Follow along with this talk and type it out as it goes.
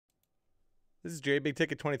This is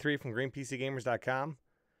JBigTicket23 from GreenPCGamers.com.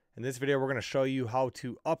 In this video, we're going to show you how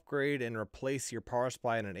to upgrade and replace your power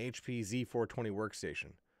supply in an HP Z420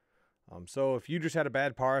 workstation. So if you just had a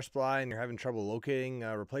bad power supply and you're having trouble locating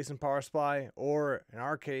a replacement power supply, or in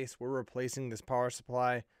our case, we're replacing this power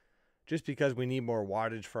supply just because we need more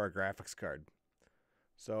wattage for our graphics card.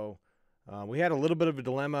 So we had a little bit of a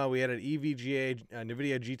dilemma. We had an EVGA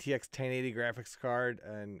NVIDIA GTX 1080 graphics card,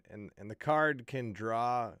 and the card can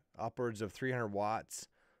draw upwards of 300 watts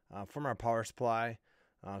from our power supply.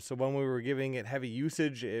 So when we were giving it heavy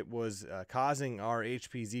usage, it was causing our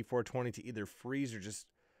HP Z420 to either freeze or just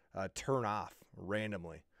turn off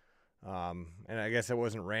randomly. And I guess it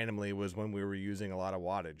wasn't randomly, it was when we were using a lot of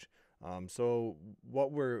wattage. So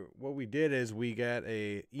what we did is we got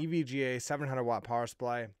a EVGA 700 watt power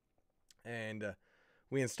supply, and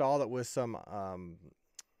we installed it with some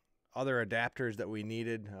other adapters that we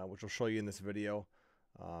needed, which we'll show you in this video.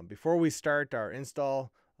 Before we start our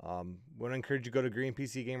install, we want to encourage you to go to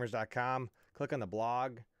GreenPCGamers.com, click on the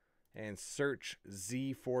blog, and search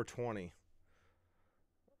Z420.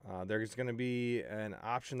 There's going to be an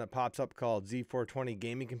option that pops up called Z420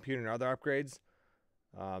 Gaming Computer and Other Upgrades.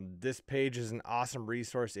 This page is an awesome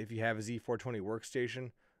resource if you have a Z420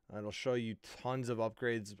 workstation. It'll show you tons of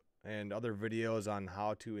upgrades and other videos on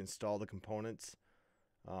how to install the components.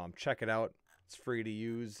 Check it out. It's free to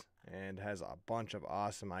use and has a bunch of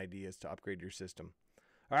awesome ideas to upgrade your system.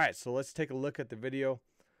 Alright, so let's take a look at the video.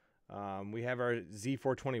 We have our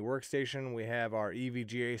Z420 workstation, we have our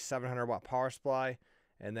EVGA 700 watt power supply,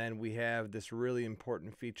 and then we have this really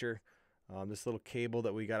important feature, this little cable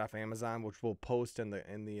that we got off Amazon, which we'll post in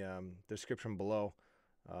the description below.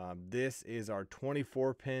 This is our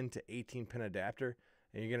 24 pin to 18 pin adapter,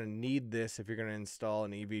 and you're going to need this if you're going to install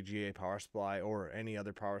an EVGA power supply or any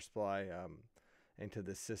other power supply into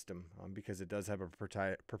this system, because it does have a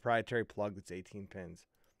proprietary plug that's 18 pins.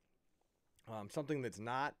 Something that's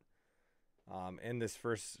not in this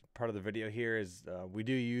first part of the video here is we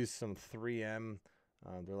do use some 3M.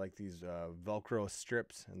 They're like these Velcro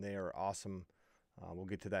strips, and they are awesome. We'll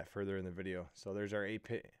get to that further in the video. So there's our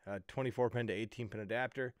 24 pin to 18 pin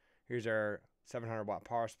adapter. Here's our 700 watt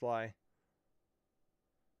power supply.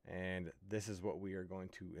 And this is what we are going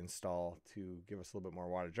to install to give us a little bit more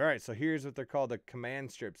wattage. All right, so here's what they're called, the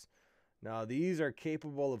command strips. Now, these are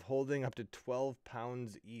capable of holding up to 12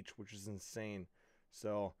 pounds each, which is insane.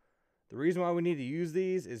 So the reason why we need to use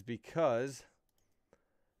these is because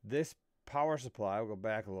this power supply, I'll go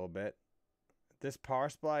back a little bit. This power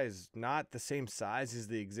supply is not the same size as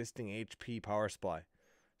the existing HP power supply.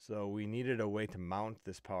 So we needed a way to mount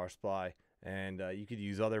this power supply, and you could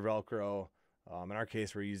use other Velcro. In our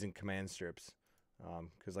case, we're using command strips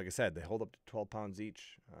because, like I said, they hold up to 12 pounds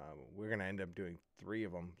each. We're going to end up doing 3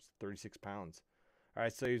 of them, 36 pounds. All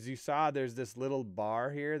right, so as you saw, there's this little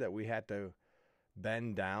bar here that we had to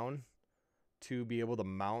bend down to be able to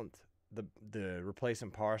mount the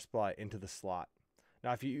replacement power supply into the slot.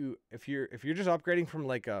 Now, if you're just upgrading from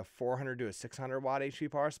like a 400 to a 600 watt HP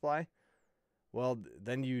power supply, well,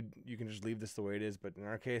 then you can just leave this the way it is. But in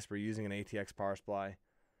our case, we're using an ATX power supply.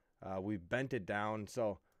 We've bent it down.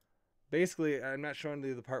 So basically, I'm not showing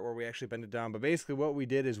you the part where we actually bent it down, but basically what we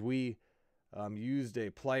did is we used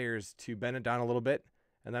a pliers to bend it down a little bit,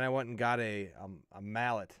 and then I went and got a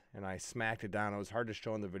mallet and I smacked it down. It was hard to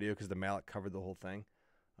show in the video because the mallet covered the whole thing.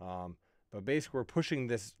 But basically, we're pushing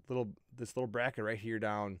this little bracket right here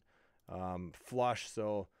down flush,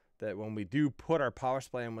 so that when we do put our power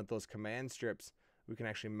supply in with those command strips, we can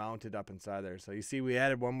actually mount it up inside there. So you see, we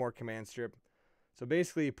added one more command strip. So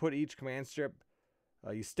basically, you put each command strip,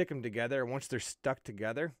 you stick them together, and once they're stuck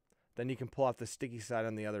together, then you can pull off the sticky side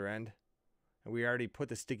on the other end. And we already put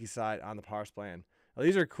the sticky side on the power supply in. Now,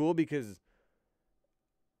 these are cool because,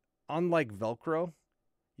 unlike Velcro,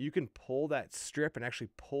 you can pull that strip and actually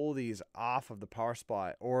pull these off of the power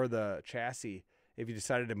supply or the chassis if you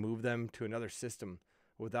decided to move them to another system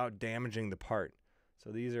without damaging the part.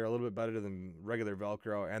 So these are a little bit better than regular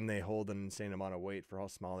Velcro, and they hold an insane amount of weight for how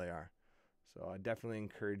small they are. So I definitely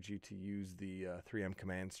encourage you to use the 3M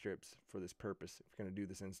command strips for this purpose if you're going to do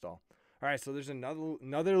this install. All right, so there's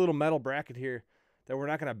another little metal bracket here that we're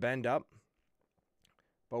not going to bend up,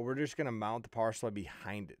 but we're just going to mount the power supply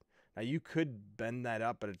behind it. Now, you could bend that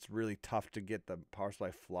up, but it's really tough to get the power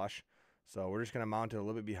supply flush. So we're just going to mount it a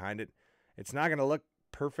little bit behind it. It's not going to look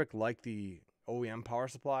perfect like the OEM power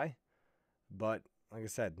supply, but like I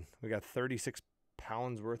said, we got 36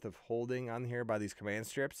 pounds worth of holding on here by these command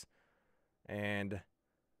strips. And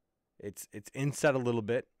it's inset a little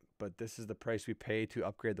bit, but this is the price we pay to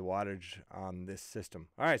upgrade the wattage on this system.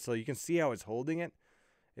 All right, so you can see how it's holding it.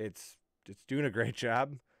 It's doing a great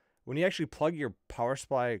job. when you actually plug your power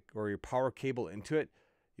supply or your power cable into it,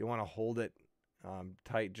 you want to hold it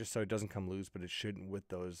tight just so it doesn't come loose, but it shouldn't with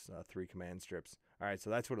those 3 command strips. All right, so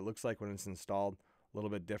that's what it looks like when it's installed. A little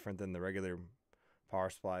bit different than the regular power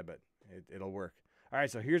supply, but it'll work. All right,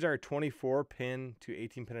 so here's our 24-pin to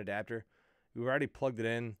 18-pin adapter. We've already plugged it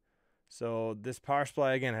in. So this power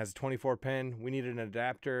supply, again, has a 24-pin. We needed an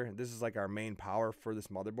adapter. This is like our main power for this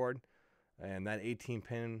motherboard. And that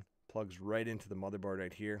 18-pin plugs right into the motherboard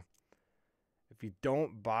right here. If you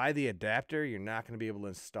don't buy the adapter, you're not going to be able to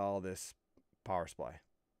install this power supply.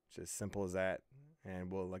 It's as simple as that. And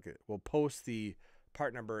we'll post the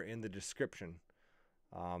part number in the description.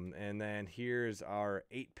 And then here's our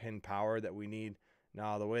 8-pin power that we need.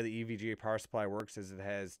 Now, the way the EVGA power supply works is it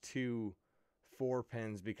has 2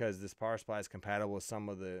 4-pins because this power supply is compatible with some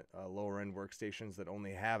of the lower end workstations that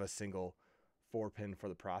only have a single 4-pin for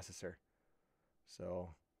the processor.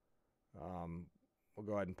 So we'll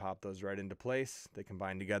go ahead and pop those right into place. They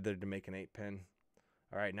combine together to make an 8-pin.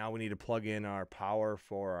 All right, now we need to plug in our power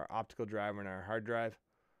for our optical drive and our hard drive.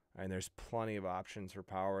 And there's plenty of options for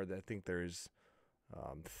power. I think there's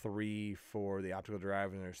 3 for the optical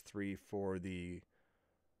drive and there's 3 for the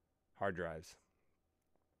hard drives.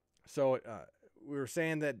 So we were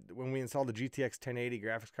saying that when we installed the GTX 1080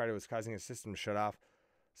 graphics card, it was causing a system to shut off.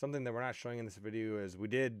 Something that we're not showing in this video is we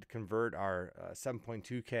did convert our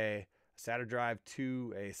 7.2K SATA drive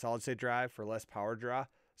to a solid state drive for less power draw.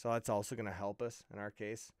 So that's also going to help us in our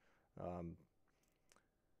case.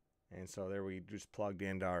 And so there we just plugged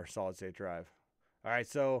into our solid state drive. All right,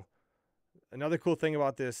 so another cool thing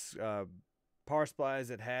about this power supply is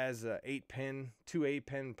it has 2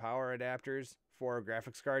 8-pin power adapters for a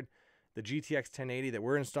graphics card. The GTX 1080 that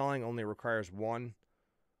we're installing only requires 1,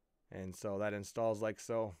 and so that installs like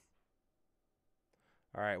so.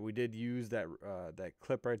 All right, we did use that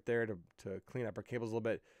clip right there to clean up our cables a little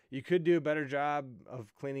bit. You could do a better job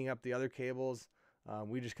of cleaning up the other cables.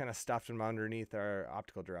 We just kind of stuffed them underneath our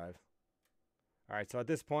optical drive. All right, so at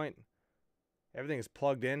this point, everything is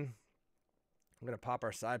plugged in. I'm going to pop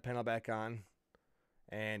our side panel back on,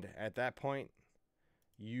 and at that point,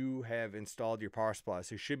 you have installed your power supply.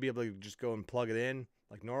 So you should be able to just go and plug it in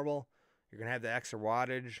like normal. You're going to have the extra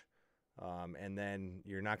wattage, and then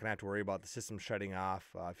you're not going to have to worry about the system shutting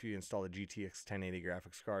off if you install a GTX 1080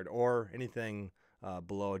 graphics card or anything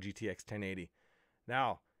below a GTX 1080.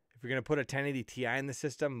 Now, if you're going to put a 1080 Ti in the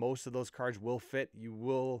system, most of those cards will fit. You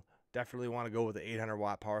will definitely want to go with the 800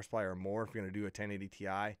 watt power supply or more if you're going to do a 1080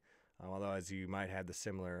 Ti. Otherwise, you might have the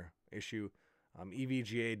similar issue.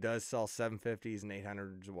 EVGA does sell 750s and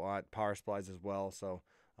 800 watt power supplies as well, so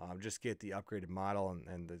just get the upgraded model,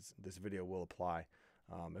 and this video will apply.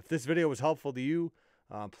 If this video was helpful to you,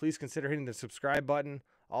 please consider hitting the subscribe button.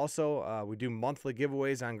 Also, we do monthly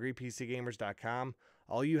giveaways on GreenPCGamers.com.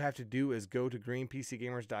 All you have to do is go to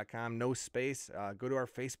GreenPCGamers.com, no space, go to our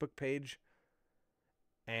Facebook page,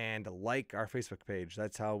 and like our Facebook page.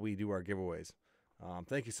 That's how we do our giveaways.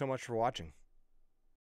 Thank you so much for watching.